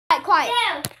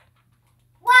quiet. 2,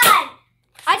 1.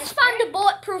 I just found a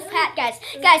bulletproof hat, guys.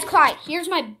 Guys, quiet. Here's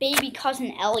my baby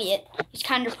cousin Elliot. He's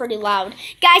kind of pretty loud.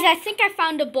 Guys, I think I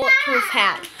found a bulletproof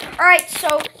hat. All right,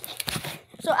 so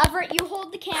Everett, you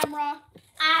hold the camera.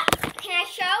 Can I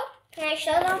show? Can I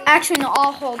show them? Actually, no,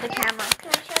 I'll hold the camera.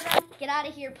 Can I show them? Get out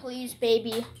of here, please,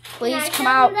 baby. Please Can I come show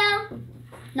out. them,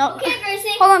 No. Okay, Gracie.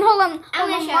 Hold on. I'm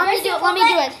gonna show Let me Gracie, do it. hold Let me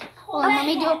do it. it. Hold on. Let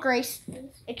me do it, Grace.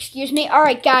 Excuse me. All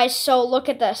right, guys. So look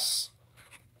at this.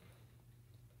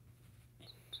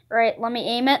 All right, let me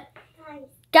aim it.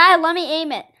 Guy, let me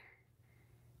aim it.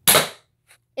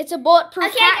 It's a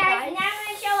bulletproof hat, guys. Now I'm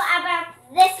gonna show about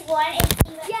this one.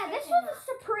 Yeah, this one's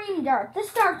a supreme dart.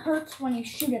 This dart hurts when you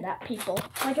shoot it at people.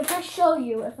 Like if I show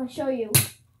you.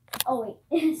 Oh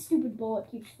wait, stupid bullet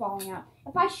keeps falling out.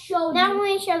 If I show Now I'm you.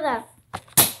 gonna show them.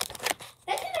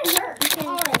 That didn't hurt.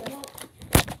 All right.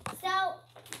 So,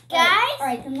 guys, All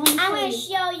right, then let me I'm show gonna you.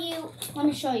 show you. Let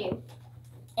me show you.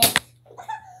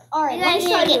 All right, You let me guys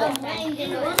show need you. to Let get me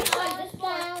show you this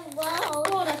one.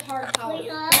 Oh, that's hard power. Okay.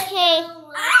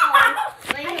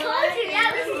 I told you,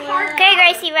 yeah, this is hard. Okay,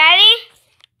 Gracie, ready?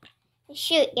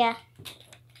 Shoot, yeah.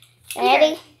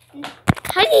 Ready?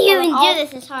 How do you even do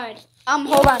this? It's hard.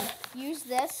 Hold on. Use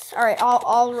this. All right,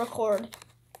 I'll record.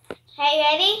 Okay,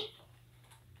 ready?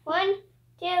 1, 2,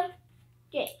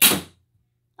 3.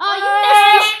 Oh, you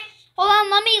missed it. Hold on,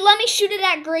 let me shoot it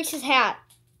at Grace's hat.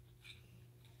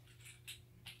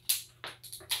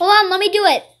 Hold on, let me do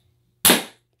it.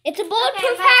 It's a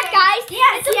bulletproof hat, guys.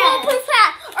 Yes, it's a bulletproof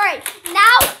hat. All right,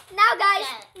 now, guys.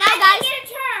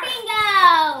 Bingo!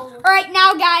 All right,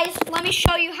 now, guys, let me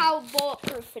show you how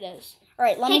bulletproof it is. All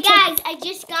right, let me. Hey, guys, I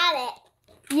just got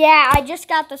it. Yeah, I just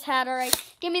got this hat. All right,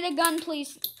 give me the gun,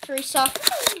 please, Teresa.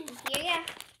 Here you go.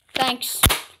 Thanks.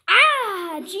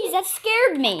 Ah, jeez, that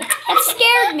scared me. That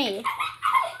scared me.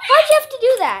 Why'd you have to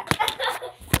do that?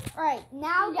 All right,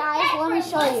 now, guys, let me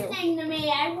show you. Listening to me.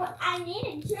 I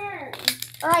need a turn.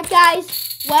 All right,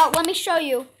 guys. Well, let me show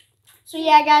you. So,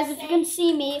 yeah, guys, if you can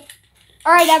see me.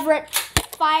 All right, Everett.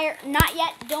 Fire. Not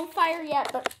yet. Don't fire yet,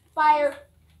 but fire.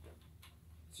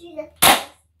 See,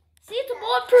 it's a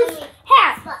bulletproof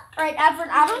hat. All right, Everett,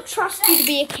 I don't trust you to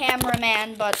be a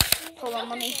cameraman, but hold on,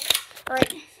 let me. All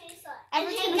right.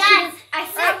 Everett's gonna shoot it. I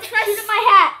Shoot at my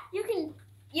hat.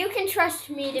 You can trust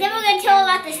me. Then we're gonna tell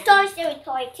about the Star Story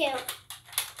toy too.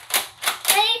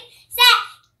 Ready, set,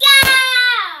 go!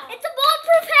 It's a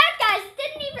bulletproof hat, guys. It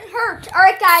didn't even hurt. All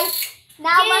right, guys.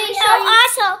 Now let me show you.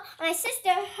 Also, my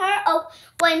sister,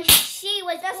 when she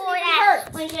was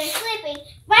when she was sleeping,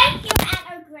 right here at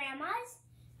her grandma's,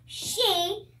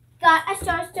 she got a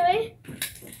Star Story.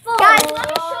 Guys, let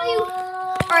me show you.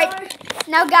 All right,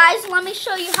 now, guys, let me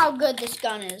show you how good this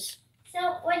gun is.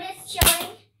 So we're just showing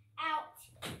out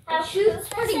how It shoots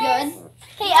pretty good.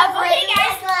 Hey, Everett. Everett.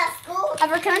 Guys, go to school.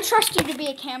 Everett, can I trust you to be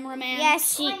a cameraman?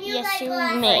 Yes, you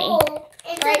may.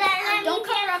 Right. Don't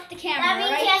cover up the camera. That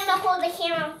means Right? you have to hold the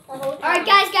camera the whole time. All right,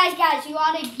 guys, you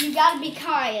gotta be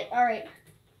quiet. All right.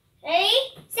 Ready,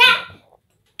 set,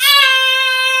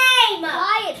 aim!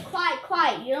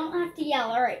 Quiet. You don't have to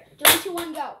yell. All right. 3, 2,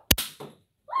 1, go.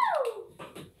 Woo!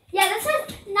 Yeah, this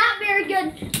has not very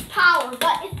good power,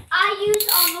 but if I use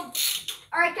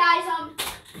all right, guys,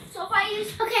 so if I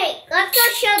use. Okay, let's go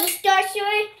show the Star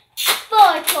Story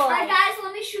 4 toy. All right, guys,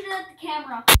 let me shoot it at the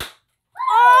camera.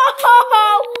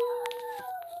 Oh!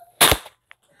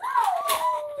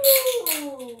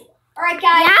 All right,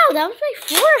 guys. Wow, that was my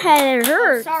forehead. It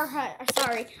hurts.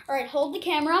 Sorry. All right, hold the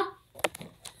camera.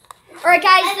 All right,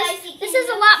 guys. This is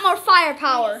a lot more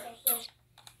firepower.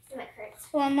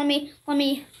 Hold on, let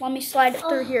me slide it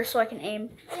through here so I can aim.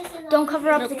 Don't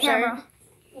cover up the camera.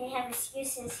 They have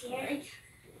excuses here. Here,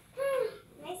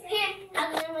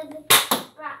 I'm gonna move the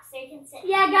rock so you can sit.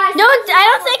 Yeah, guys. No,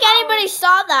 I don't think anybody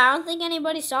saw that. I don't think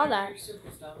anybody saw that. It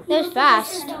was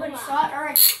fast. Nobody saw it. All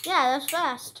right. Yeah, that was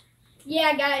fast.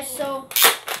 Yeah, guys. So,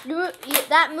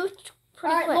 That moved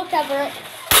pretty all right, quick. look, Everett.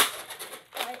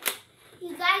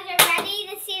 You guys are ready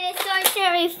to see the Toy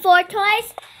Story 4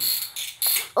 toys?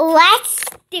 Let's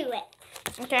do it.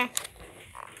 Okay.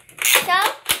 So,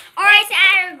 alright, it's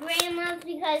at our grandma's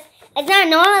because it's not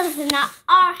normal. This is not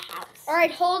our house. All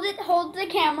right, hold the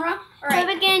camera. All So right.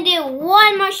 we're gonna do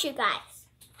one more shoot, guys.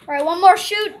 All right, one more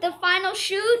shoot. The final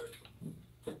shoot.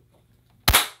 Woo!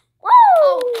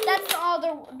 Oh, that's all.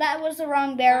 That was the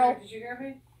wrong barrel. Did you hear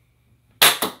me?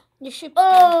 You should.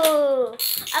 Oh. Okay,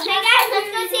 guys, let's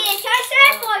go see the Toy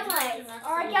Story 4 toys.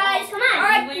 All right, guys. Come on. All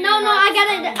right. No, I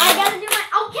gotta do my.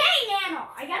 Okay, Nano.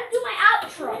 I gotta do my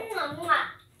outro.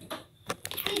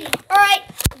 All right.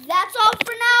 That's all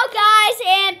for now, guys.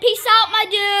 And peace out, my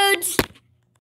dudes.